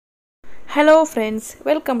Hello friends,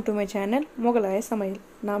 welcome to my channel mughalaya samayal.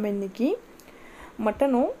 நாம இன்னைக்கு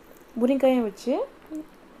மட்டனும் முருங்கைக்காயும் வச்சு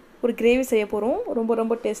ஒரு கிரேவி செய்ய போறோம்.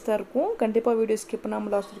 ரொம்ப டேஸ்டா இருக்கும். கண்டிப்பா வீடியோ ஸ்கிப்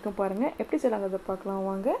பண்ணாம லாஸ்ட் வரைக்கும் பாருங்க. எப்படி செய்யலாம்ங்கறத பார்க்கலாம்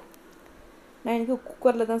வாங்க. நான் இன்னைக்கு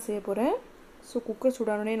குக்கர்ல தான் செய்ய போறேன். சோ குக்கர்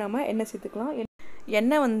சூடானனே நாம எண்ணெய் சேர்த்துக்கலாம்.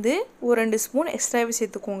 எண்ணெய் வந்து ஒரு 2 ஸ்பூன் எக்ஸ்ட்ராவே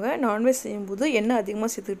சேர்த்துக்கோங்க. நான்வெஜ் செய்யும்போது எண்ணெய் அதிகமா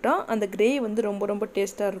சேர்த்துட்டா அந்த கிரேவி வந்து ரொம்ப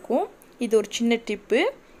டேஸ்டா இருக்கும். இது ஒரு சின்ன டிப்.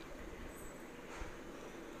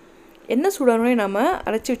 எண்ணெய் சூடானே நாம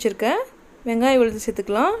அரைச்சு வச்சிருக்க வெங்காயம் விழுது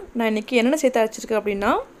சேர்த்துக்கலாம். நான் இன்னைக்கு என்னென்ன சேர்த்து அரைச்சிருக்கேன் அப்படினா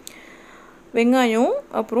வெங்காயம்,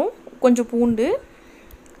 அப்புறம் கொஞ்சம் பூண்டு,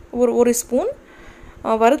 ஒரு ஸ்பூன்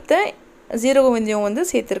வறுத்த ஜீரக வெந்தயம் வந்து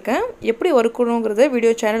சேர்த்திருக்கேன். எப்படி வறுக்கணும்ங்கறத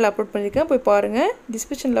வீடியோ சேனல் அப்லோட் பண்ணிருக்கேன். போய் பாருங்க.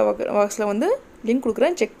 டிஸ்கிரிப்ஷன் பாக்ஸ்ல வந்து லிங்க்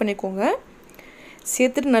கொடுக்கிறேன். செக் பண்ணிக்கோங்க.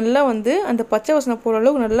 சேர்த்துட்டு நல்லா வந்து அந்த பச்சை வாசனை போற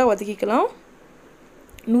அளவுக்கு நல்லா வதக்கிக்கலாம்.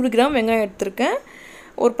 100 கிராம் வெங்காயம் எடுத்துர்க்கேன்.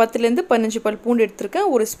 ஒரு 10 ல இருந்து 15 பல் பூண்டு எடுத்துர்க்கேன்.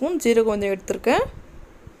 ஒரு ஸ்பூன் ஜீரக வெந்தயம் எடுத்துர்க்கேன்.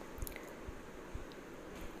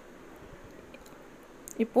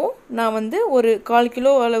 இப்போ நான் வந்து ஒரு 1/4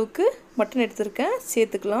 கிலோ அளவுக்கு மட்டன் எடுத்துர்க்கேன்.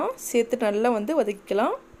 சேர்த்துக்கலாம். சேர்த்து நல்லா வந்து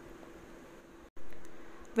வதக்கிக்கலாம்.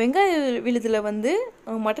 வெங்காய விழுதுல வந்து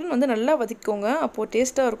மட்டன் வந்து நல்லா வதக்கிக்கோங்க. அப்போ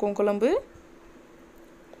டேஸ்டா இருக்கும் குழம்பு.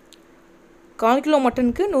 1/4 கிலோ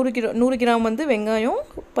மட்டனுக்கு 100 கிராம் வந்து வெங்காயம்,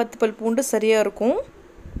 10 பல் பூண்டு சரியா இருக்கும்.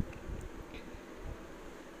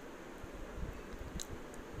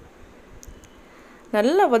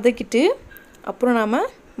 நல்லா வதக்கிட்டு அப்புறம் நாம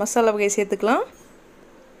மசாலா வகை சேர்த்துக்கலாம்.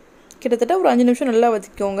 கிட்டத்தட்ட ஒரு 5 நிமிஷம் நல்லா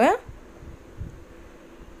வதக்கிக்கோங்க.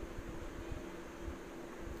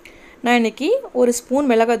 நான் இன்னைக்கு ஒரு ஸ்பூன்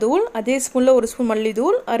மிளகாய் தூள், அதே ஸ்பூன்ல ஒரு ஸ்பூன் மல்லி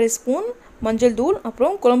தூள், 1/2 ஸ்பூன் மஞ்சள் தூள்,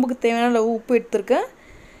 அப்புறம் குழம்புக்கு தேவையான அளவு உப்பு எடுத்துர்க்கேன்.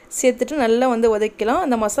 சேர்த்துட்டு நல்லா வந்து வதக்கலாம்.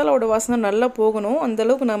 அந்த மசாலாவோட வாசனை நல்லா போகணும். அந்த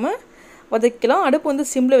அளவுக்கு நாம வதக்கலாம். அடுப்பு வந்து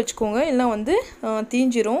சிம்ல வெச்சுக்கோங்க. இல்லனா வந்து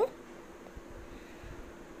தீஞ்சிரும்.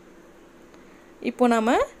 இப்போ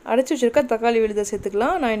நாம அரைச்சு வச்சிருக்க தக்காளி விழுதை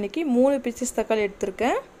சேர்த்துக்கலாம். நான் இன்னைக்கு 3 பீசஸ் தக்காளி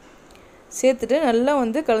எடுத்துர்க்கேன். சேர்த்துட்டு நல்லா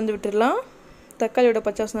வந்து கலந்து விட்டுறலாம். தக்காளியோட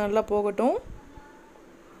பச்சை வாசனை நல்லா போகட்டும்.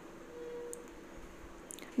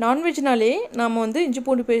 நான்வெஜ்னாலே நாம வந்து இஞ்சி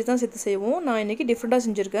பூண்டு பேஸ்ட் தான் சேர்த்து செய்வோம். நான் இன்னைக்கு டிஃபரண்டா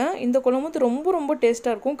செஞ்சிருக்கேன். இந்த குழம்பு வந்து ரொம்ப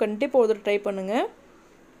டேஸ்டா இருக்கும். கண்டிப்பா ஒரு தடவை ட்ரை பண்ணுங்க.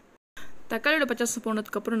 தக்காளியோட பச்சை வாசனை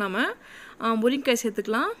போனதுக்கு அப்புறம் நாம முருங்கைக்காய்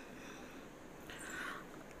சேர்த்துக்கலாம்.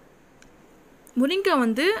 முருங்கைக்காய்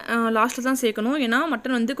வந்து லாஸ்ட்ல தான் சேர்க்கணும். ஏனா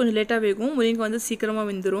மட்டன் வந்து கொஞ்சம் லேட்டா வேகும். முருங்கைக்காய் வந்து சீக்கிரமா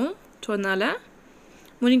வெந்துரும். சோ அதனால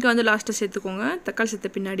முருங்கைக்காய் வந்து லாஸ்ட்ல சேர்த்துக்கோங்க. தக்காளி சேர்த்த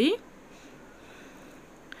பின்னாடி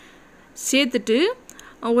சேர்த்துட்டு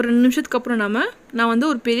ஒரு 2 நிமிஷத்துக்கு அப்புறம் நான் வந்து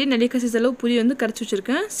ஒரு பெரிய நெல்லிக்காய் சைஸ் அளவு புளி வந்து கரைச்சு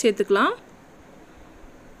வச்சிருக்கேன். சேர்த்துக்கலாம்.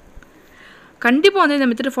 கண்டிப்பா வந்து இந்த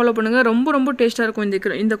மெத்தட் ஃபாலோ பண்ணுங்க. ரொம்ப டேஸ்டா இருக்கும்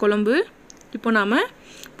இந்த குழம்பு. இப்போ நாம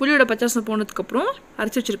புளியோட பச்சை வாசனை போனதுக்கு அப்புறம்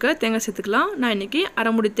அரைச்சு வச்சிருக்க தேங்காய் சேர்த்துக்கலாம். நான் இன்னைக்கு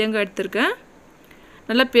 1/2 மூடி தேங்காய் எடுத்துர்க்கேன்.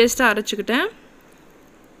 நல்லா பேஸ்டா அரைச்சுக்கிட்டேன்.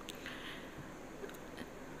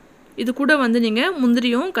 இது கூட வந்து நீங்க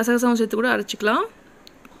முந்திரியும் கசகசாவும் சேர்த்து கூட அரைச்சுக்கலாம்.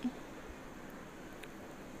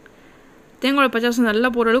 தேங்காயோட பச்சை வாசனை நல்லா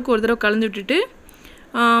போற அளவுக்கு ஒரு தடவை கலந்து விட்டுட்டு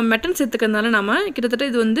மட்டன் சேர்த்துக்கிறதுனால நாம கிட்டத்தட்ட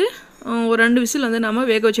இது வந்து ஒரு 2 விசில் வந்து நாம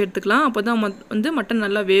வேக வச்சு எடுத்துக்கலாம். அப்பதான் வந்து மட்டன்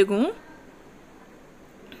நல்லா வேகும்.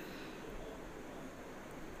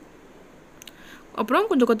 அப்புறம்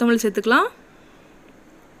கொஞ்சம் கொத்தமல்லி சேர்த்துக்கலாம்.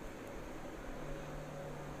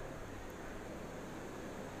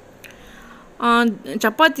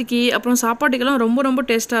 சப்பாத்திக்கு அப்புறம் சாப்பாட்டுக்கெல்லாம் ரொம்ப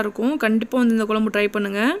டேஸ்டா இருக்கும். கண்டிப்பா வந்து இந்த குழம்பு ட்ரை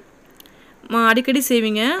பண்ணுங்க. அடிக்கடி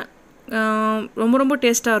செய்வீங்க. ரொம்ப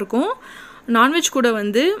டேஸ்டா இருக்கும். நான்வெஜ் கூட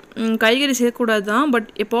வந்து காய்கறி சேர்க்க கூடாது தான். பட்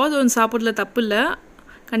எப்போவாவது வந்து சாப்பிட்றதுல தப்பு இல்ல.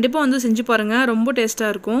 கண்டிப்பா வந்து செஞ்சு பாருங்க. ரொம்ப டேஸ்டா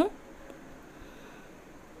இருக்கும்.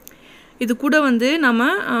 இது கூட வந்து நாம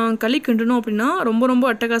களி கிண்டணும் அப்படினா ரொம்ப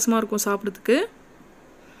அட்டகாசமா இருக்கும் சாப்பிடுறதுக்கு.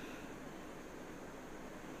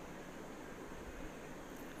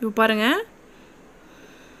 இப்போ பாருங்க.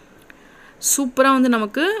 சூப்பரா வந்து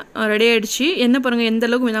நமக்கு ரெடி ஆயிடுச்சு. என்ன பாருங்க எந்த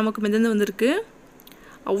அளவுக்கு நமக்கு மிதந்து வந்திருக்கு.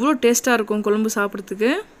 அவ்வளோ டேஸ்டா இருக்கும் குழம்பு சாப்பிடுறதுக்கு.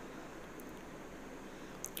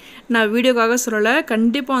 நான் வீடியோக்காக சொல்லல.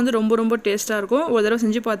 கண்டிப்பா வந்து ரொம்ப டேஸ்டா இருக்கும். ஒரு தடவை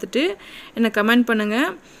செஞ்சு பார்த்துட்டு என்ன கமெண்ட் பண்ணுங்க.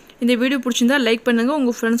 இந்த வீடியோ பிடிச்சிருந்தா லைக் பண்ணுங்க.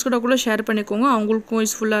 உங்க फ्रेंड्स கூட ஷேர் பண்ணிக்கோங்க. அவங்களுக்கும்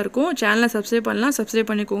யூஸ்ஃபுல்லா இருக்கும். சேனலை சப்ஸ்கிரைப் பண்ணலாம்.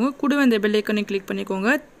 சப்ஸ்கிரைப் பண்ணிக்கோங்க. கூடவே அந்த பெல் ஐகானை கிளிக்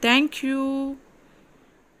பண்ணிக்கோங்க. Thank you.